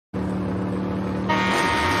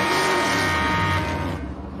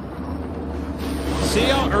See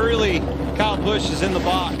how early Kyle Busch is in the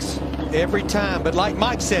box. Every time, but like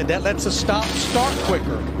Mike said, that lets us start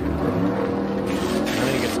quicker. I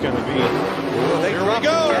think it's going to be. Well, Here we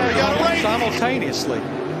go. We got a race simultaneously.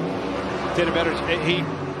 Did a better. He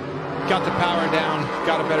got the power down.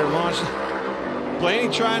 Got a better launch.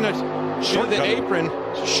 Blaney trying to shoot the apron.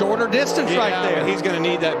 Shorter distance right there. He's going to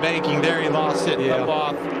need that banking there. He lost it. Up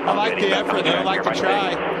off. I like the effort though. I like to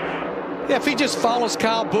try. Yeah, if he just follows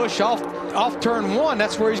Kyle Busch off turn 1,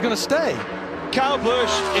 that's where he's going to stay. Kyle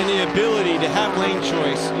Busch and the ability to have lane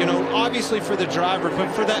choice, you know, obviously for the driver, but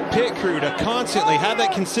for that pit crew to constantly have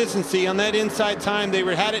that consistency on that inside time. They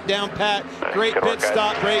had it down pat. Great pit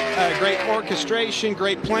stop, great orchestration,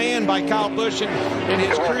 great plan by Kyle Busch and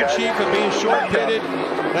his crew chief of being short pitted.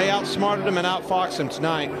 They outsmarted him and outfoxed him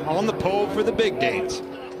tonight on the pole for the big dance.